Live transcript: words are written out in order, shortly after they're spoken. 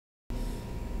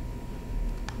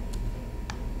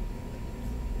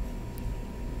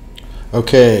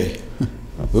Okay,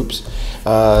 oops.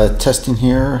 Testing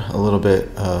here, a little bit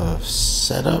of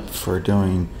setup for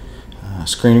doing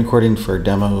screen recording for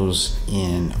demos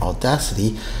in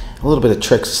Audacity. A little bit of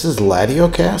tricks. This is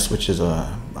Ladiocast, which is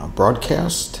a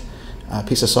broadcast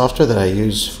piece of software that I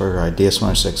use for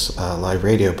DS106 live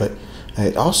radio, but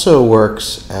it also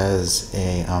works as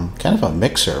a kind of a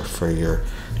mixer for your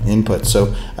input.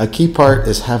 So a key part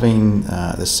is having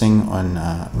this thing on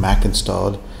Mac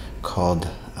installed called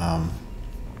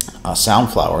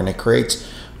Soundflower, and it creates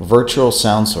virtual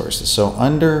sound sources. So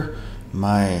under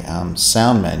my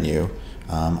sound menu,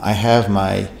 I have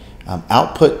my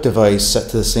output device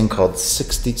set to this thing called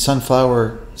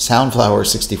Soundflower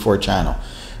 64 channel,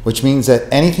 which means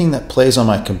that anything that plays on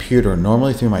my computer,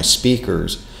 normally through my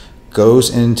speakers, goes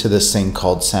into this thing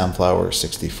called Soundflower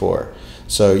 64.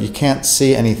 So you can't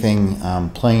see anything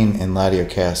playing in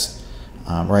Ladiocast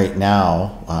right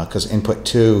now because input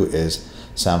 2 is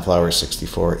Soundflower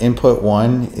 64. Input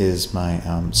 1 is my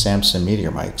Samson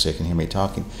Meteor mic, so you can hear me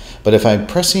talking. But if I'm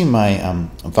pressing my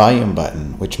volume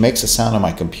button, which makes a sound on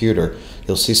my computer,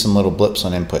 you'll see some little blips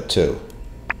on input 2.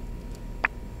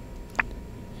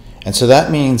 And so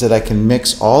that means that I can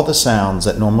mix all the sounds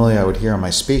that normally I would hear on my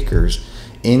speakers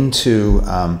into,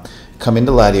 come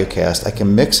into Ladiocast. I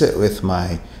can mix it with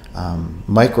my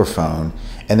microphone,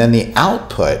 and then the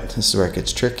output, this is where it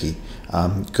gets tricky,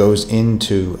 goes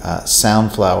into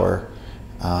Soundflower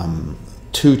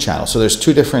 2 channel. So there's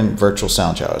two different virtual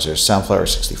sound channels. There's Soundflower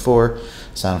 64,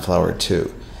 Soundflower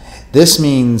 2. This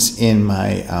means in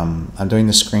my, I'm doing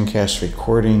the screencast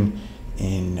recording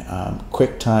in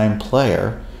QuickTime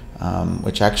Player,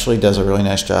 which actually does a really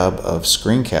nice job of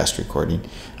screencast recording.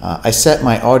 I set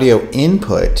my audio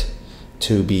input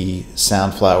to be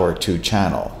Soundflower 2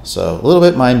 channel. So a little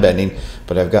bit mind-bending,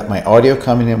 but I've got my audio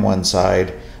coming in one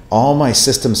side, all my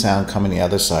system sound coming the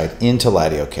other side into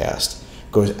Ladiocast,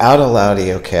 goes out of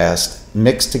Ladiocast,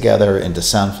 mixed together into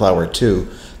Soundflower 2,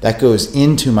 that goes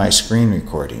into my screen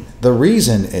recording. The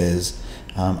reason is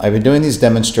I've been doing these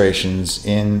demonstrations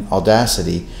in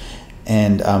Audacity,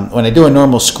 and when I do a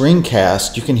normal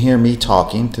screencast, you can hear me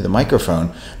talking through the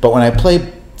microphone, but when I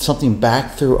play something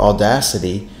back through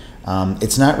Audacity,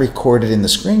 it's not recorded in the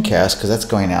screencast because that's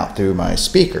going out through my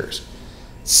speakers.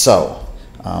 So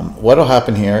what will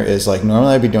happen here is, like,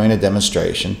 normally I'd be doing a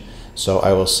demonstration, so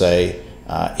I will say,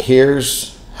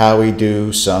 here's how we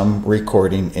do some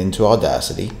recording into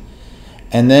Audacity,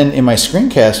 and then in my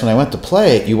screencast, when I went to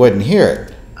play it, you wouldn't hear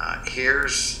it.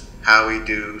 Here's how we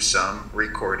do some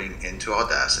recording into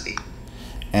Audacity.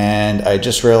 And I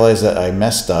just realized that I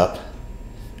messed up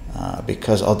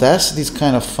because Audacity's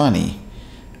kind of funny.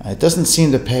 It doesn't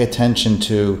seem to pay attention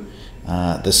to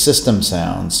the system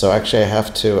sound, so actually I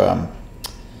have to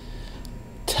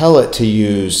tell it to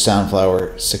use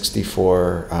Soundflower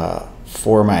 64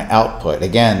 for my output.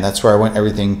 Again, that's where I want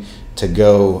everything to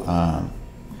go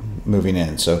moving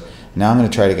in. So now I'm going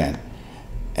to try it again.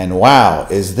 And wow,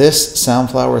 is this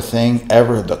Soundflower thing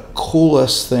ever the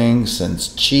coolest thing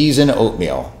since cheese and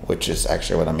oatmeal, which is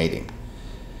actually what I'm eating.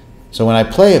 So when I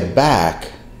play it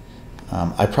back,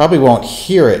 I probably won't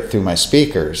hear it through my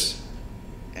speakers.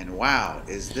 And wow,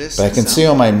 is this? But I can see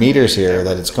on my meters here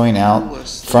that it's going out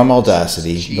from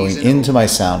Audacity, going into my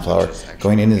Soundflower,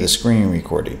 going into the screen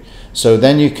recording. So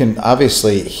then you can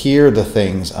obviously hear the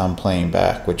things I'm playing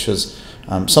back, which was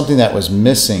something that was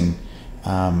missing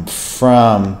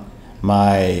from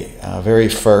my very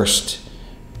first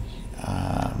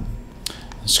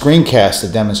screencast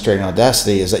of demonstrating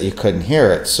Audacity, is that you couldn't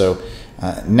hear it. So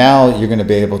now you're going to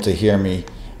be able to hear me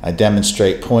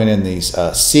demonstrate pointing these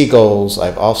seagulls.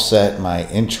 I've offset my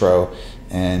intro,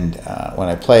 and when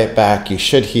I play it back, you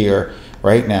should hear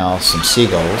right now some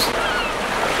seagulls,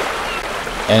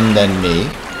 and then me.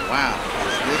 Wow,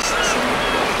 is this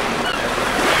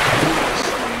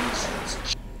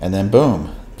and then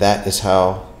boom. That is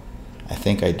how I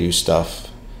think I do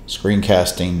stuff,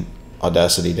 screencasting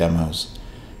Audacity demos.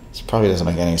 This probably doesn't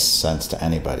make any sense to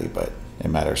anybody, but it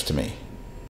matters to me.